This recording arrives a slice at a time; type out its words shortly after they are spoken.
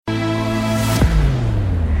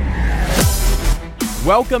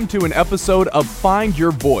Welcome to an episode of Find Your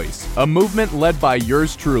Voice, a movement led by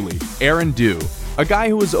yours truly, Aaron Dew, a guy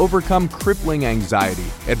who has overcome crippling anxiety,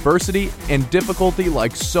 adversity, and difficulty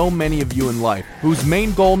like so many of you in life, whose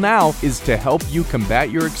main goal now is to help you combat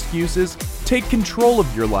your excuses, take control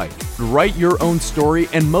of your life, write your own story,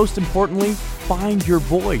 and most importantly, find your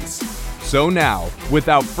voice. So now,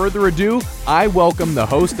 without further ado, I welcome the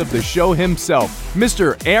host of the show himself,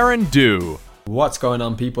 Mr. Aaron Dew. What's going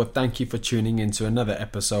on, people? Thank you for tuning in to another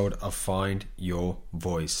episode of Find Your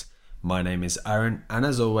Voice. My name is Aaron, and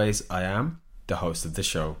as always, I am the host of the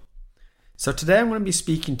show. So today I'm going to be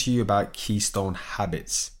speaking to you about keystone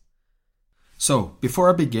habits. So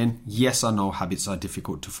before I begin, yes, I know habits are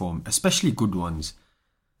difficult to form, especially good ones.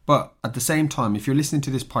 But at the same time, if you're listening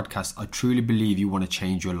to this podcast, I truly believe you want to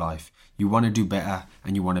change your life. You want to do better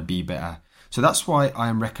and you want to be better. So that's why I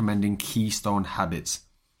am recommending keystone habits.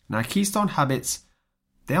 Now, keystone habits,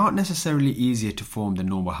 they aren't necessarily easier to form than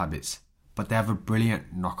normal habits, but they have a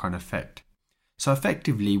brilliant knock-on effect. So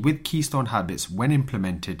effectively, with keystone habits, when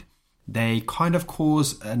implemented, they kind of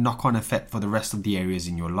cause a knock-on effect for the rest of the areas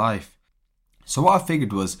in your life. So what I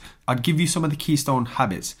figured was, I'd give you some of the keystone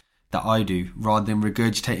habits that I do, rather than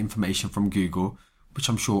regurgitate information from Google, which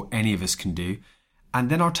I'm sure any of us can do, and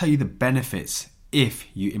then I'll tell you the benefits if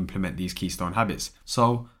you implement these keystone habits.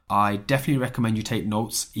 So I definitely recommend you take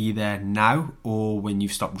notes either now or when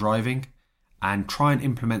you've stopped driving, and try and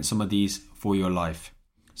implement some of these for your life.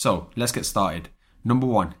 So let's get started. Number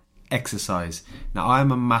 1, exercise. Now, I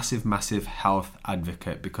am a massive health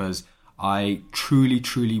advocate because I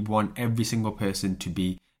truly want every single person to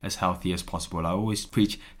be as healthy as possible. I always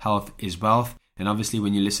preach health is wealth. And obviously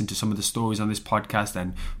when you listen to some of the stories on this podcast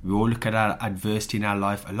and we all look at our adversity in our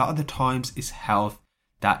life, a lot of the times it's health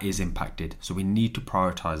that is impacted. So we need to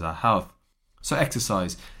prioritize our health. So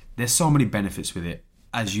exercise, there's so many benefits with it,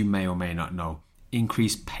 as you may or may not know.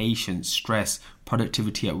 Increased patience, stress,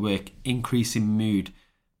 productivity at work, increase in mood,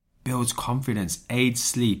 builds confidence, aids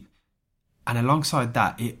sleep. And alongside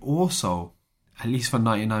that, it also, at least for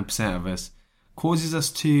 99% of us, causes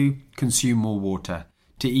us to consume more water,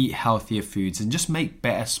 to eat healthier foods, and just make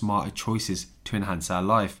better, smarter choices to enhance our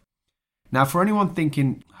life. Now, for anyone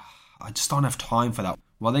thinking, I just don't have time for that,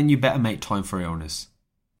 well then you better make time for illness.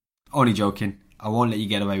 Only joking, I won't let you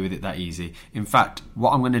get away with it that easy. In fact,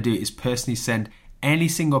 what I'm going to do is personally send any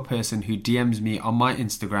single person who DMs me on my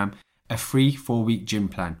Instagram a free 4-week gym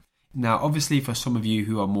plan. Now, obviously for some of you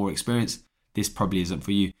who are more experienced, this probably isn't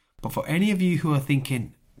for you. But for any of you who are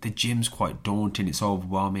thinking, the gym's quite daunting, it's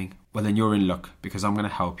overwhelming, well then you're in luck because I'm going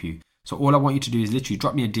to help you. So all I want you to do is literally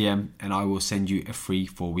drop me a DM and I will send you a free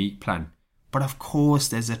 4-week plan. But of course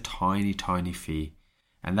there's a tiny fee.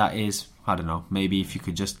 And that is, I don't know, maybe if you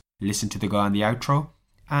could just listen to the guy on the outro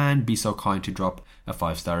and be so kind to drop a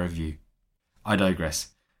 5-star review. I digress.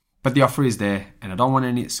 But the offer is there and I don't want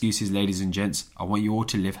any excuses, ladies and gents. I want you all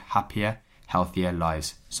to live happier, healthier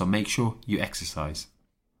lives. So make sure you exercise.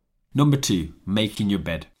 Number 2, making your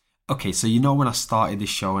bed. Okay, so you know when I started this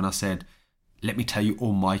show and I said, let me tell you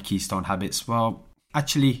all my keystone habits. Well,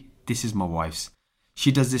 actually, this is my wife's.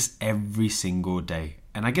 She does this every single day.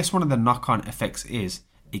 And I guess one of the knock-on effects is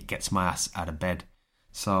it gets my ass out of bed.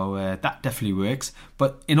 So that definitely works.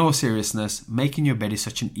 But in all seriousness, making your bed is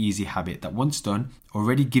such an easy habit that once done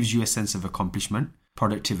already gives you a sense of accomplishment,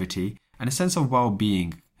 productivity, and a sense of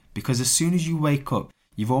well-being. Because as soon as you wake up,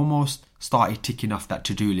 you've almost started ticking off that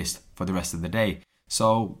to-do list for the rest of the day.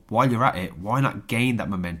 So while you're at it, why not gain that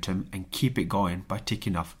momentum and keep it going by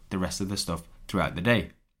ticking off the rest of the stuff throughout the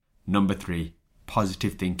day? Number 3,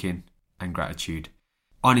 positive thinking and gratitude.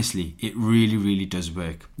 Honestly, it really does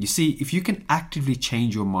work. You see, if you can actively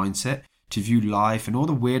change your mindset to view life and all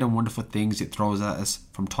the weird and wonderful things it throws at us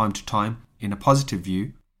from time to time in a positive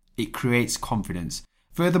view, it creates confidence.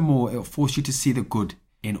 Furthermore, it will force you to see the good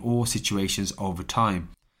in all situations over time.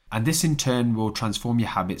 And this in turn will transform your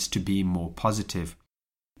habits to be more positive.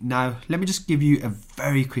 Now, let me just give you a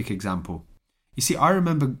very quick example. You see, I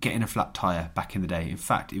remember getting a flat tire back in the day. In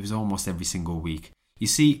fact, it was almost every single week. You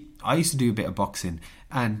see, I used to do a bit of boxing,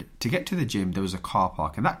 and to get to the gym, there was a car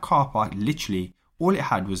park. And that car park, literally, all it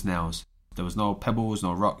had was nails. There was no pebbles,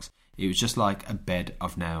 no rocks. It was just like a bed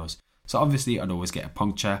of nails. So obviously, I'd always get a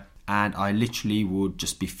puncture, and I literally would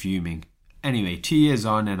just be fuming. Anyway, 2 years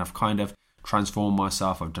on, and I've kind of transformed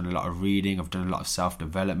myself. I've done a lot of reading. I've done a lot of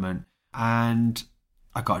self-development. And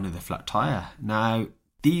I got another flat tire. Now,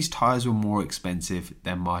 these tires were more expensive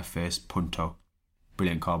than my first Punto.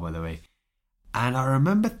 Brilliant car, by the way. And I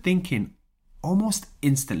remember thinking almost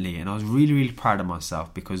instantly, and I was really proud of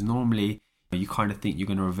myself because normally you kind of think you're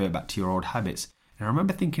going to revert back to your old habits. And I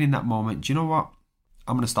remember thinking in that moment, do you know what?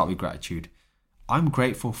 I'm going to start with gratitude. I'm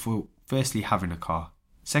grateful for firstly having a car,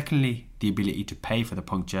 secondly the ability to pay for the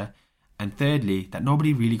puncture, and thirdly that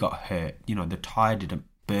nobody really got hurt. The tyre didn't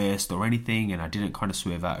burst or anything, and I didn't kind of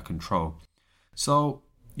swerve out of control. So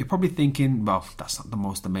you're probably thinking, well, that's not the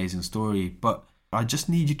most amazing story, but I just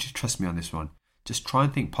need you to trust me on this one. Just try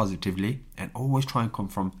and think positively and always try and come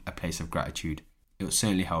from a place of gratitude. It will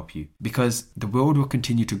certainly help you, because the world will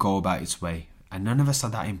continue to go about its way, and none of us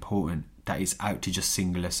are that important that it's out to just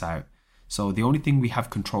single us out. So the only thing we have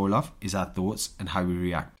control of is our thoughts and how we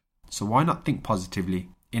react. So why not think positively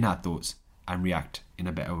in our thoughts and react in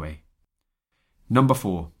a better way? Number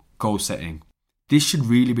 4, goal setting. This should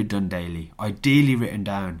really be done daily, ideally written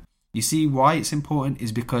down. You see why it's important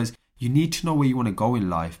is because you need to know where you want to go in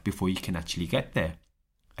life before you can actually get there.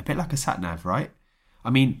 A bit like a sat-nav, right? I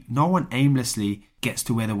mean, no one aimlessly gets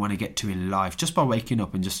to where they want to get to in life just by waking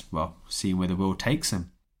up and just, seeing where the world takes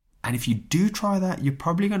them. And if you do try that, you're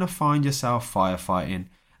probably going to find yourself firefighting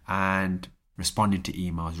and responding to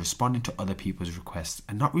emails, responding to other people's requests,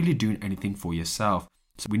 and not really doing anything for yourself.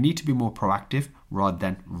 So we need to be more proactive rather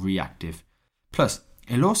than reactive. Plus,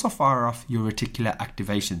 it'll also fire off your reticular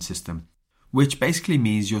activation system, which basically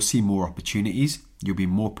means you'll see more opportunities, you'll be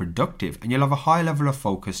more productive, and you'll have a high level of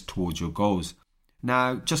focus towards your goals.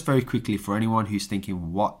 Now, just very quickly, for anyone who's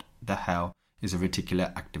thinking, what the hell is a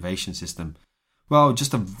reticular activation system? Well,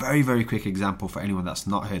 just a very, very quick example for anyone that's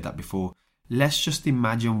not heard that before. Let's just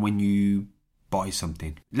imagine when you buy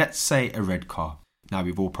something. Let's say a red car. Now,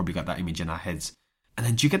 we've all probably got that image in our heads. And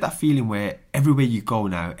then do you get that feeling where everywhere you go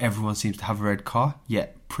now, everyone seems to have a red car?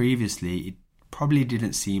 Yet previously, it probably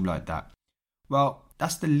didn't seem like that. Well,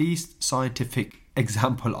 that's the least scientific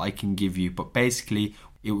example I can give you, but basically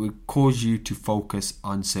it would cause you to focus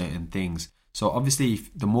on certain things. So obviously,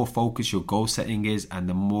 if the more focused your goal setting is and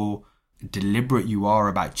the more deliberate you are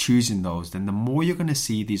about choosing those, then the more you're going to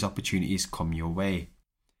see these opportunities come your way.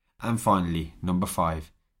 And finally, number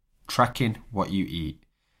 5, tracking what you eat.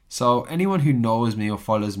 So anyone who knows me or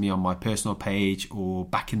follows me on my personal page or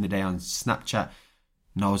back in the day on Snapchat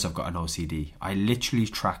knows I've got an OCD. I literally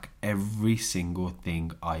track every single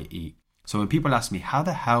thing I eat. So when people ask me, how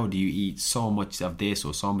the hell do you eat so much of this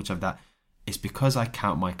or so much of that? It's because I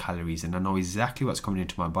count my calories and I know exactly what's coming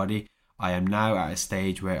into my body. I am now at a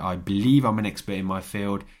stage where I believe I'm an expert in my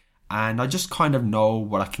field and I just kind of know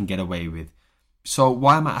what I can get away with. So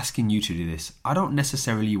why am I asking you to do this? I don't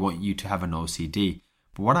necessarily want you to have an OCD.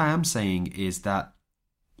 But what I am saying is that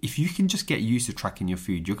if you can just get used to tracking your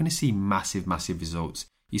food, you're going to see massive, massive results.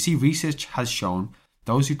 You see, research has shown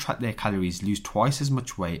those who track their calories lose twice as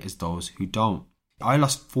much weight as those who don't. I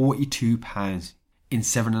lost 42 pounds in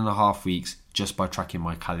 7.5 weeks just by tracking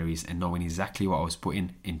my calories and knowing exactly what I was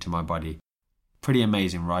putting into my body. Pretty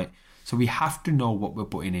amazing, right? So we have to know what we're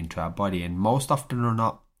putting into our body, and most often or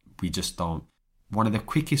not, we just don't. One of the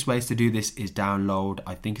quickest ways to do this is download.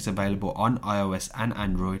 I think it's available on iOS and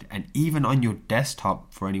Android, and even on your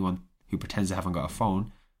desktop for anyone who pretends they haven't got a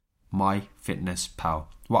phone, MyFitnessPal.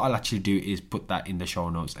 What I'll actually do is put that in the show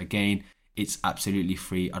notes. Again, it's absolutely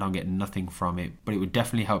free. I don't get nothing from it, but it would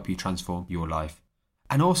definitely help you transform your life.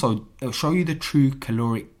 And also, it'll show you the true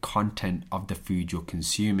caloric content of the food you're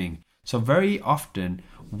consuming. So very often,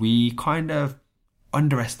 we kind of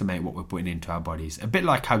underestimate what we're putting into our bodies. A bit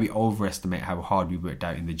like how we overestimate how hard we worked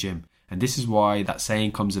out in the gym. And this is why that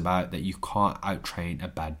saying comes about that you can't out-train a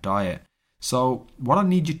bad diet. So what I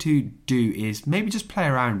need you to do is maybe just play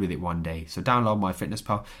around with it one day. So download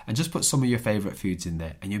MyFitnessPal and just put some of your favourite foods in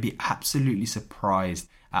there. And you'll be absolutely surprised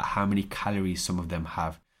at how many calories some of them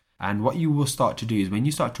have. And what you will start to do is when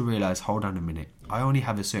you start to realise, hold on a minute, I only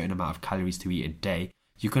have a certain amount of calories to eat a day.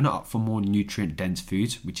 You're going to opt for more nutrient-dense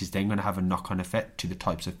foods, which is then going to have a knock-on effect to the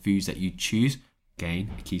types of foods that you choose.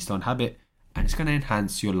 Again, a keystone habit. And it's going to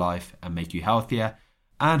enhance your life and make you healthier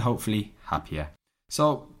and hopefully happier.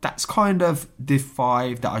 So that's kind of the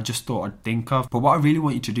 5 that I just thought I'd think of. But what I really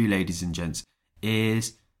want you to do, ladies and gents,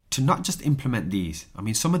 is to not just implement these. I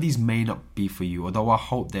mean, some of these may not be for you, although I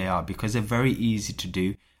hope they are, because they're very easy to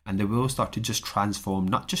do and they will start to just transform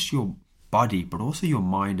not just your body, but also your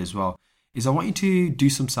mind as well. Is I want you to do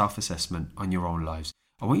some self-assessment on your own lives.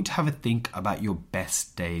 I want you to have a think about your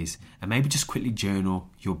best days and maybe just quickly journal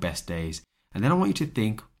your best days. And then I want you to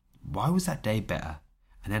think, why was that day better?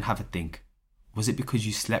 And then have a think, was it because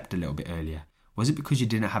you slept a little bit earlier? Was it because you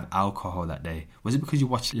didn't have alcohol that day? Was it because you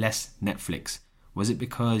watched less Netflix? Was it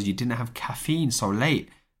because you didn't have caffeine so late?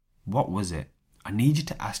 What was it? I need you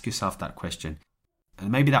to ask yourself that question. And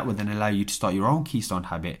maybe that will then allow you to start your own keystone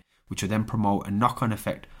habit, which will then promote a knock-on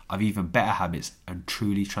effect of even better habits and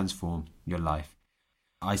truly transform your life.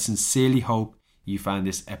 I sincerely hope you found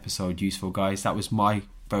this episode useful, guys. That was my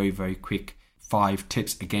very, very quick 5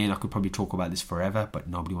 tips. Again, I could probably talk about this forever, but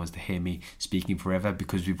nobody wants to hear me speaking forever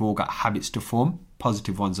because we've all got habits to form,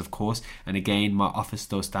 positive ones, of course. And again, my offer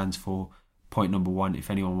still stands for point number 1. If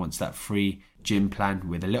anyone wants that free gym plan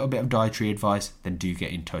with a little bit of dietary advice, then do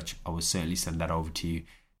get in touch. I will certainly send that over to you.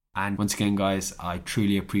 And once again, guys, I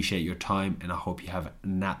truly appreciate your time and I hope you have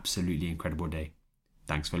an absolutely incredible day.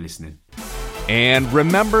 Thanks for listening. And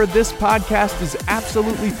remember, this podcast is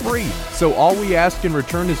absolutely free. So all we ask in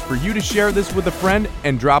return is for you to share this with a friend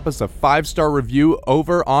and drop us a 5-star review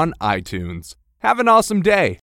over on iTunes. Have an awesome day.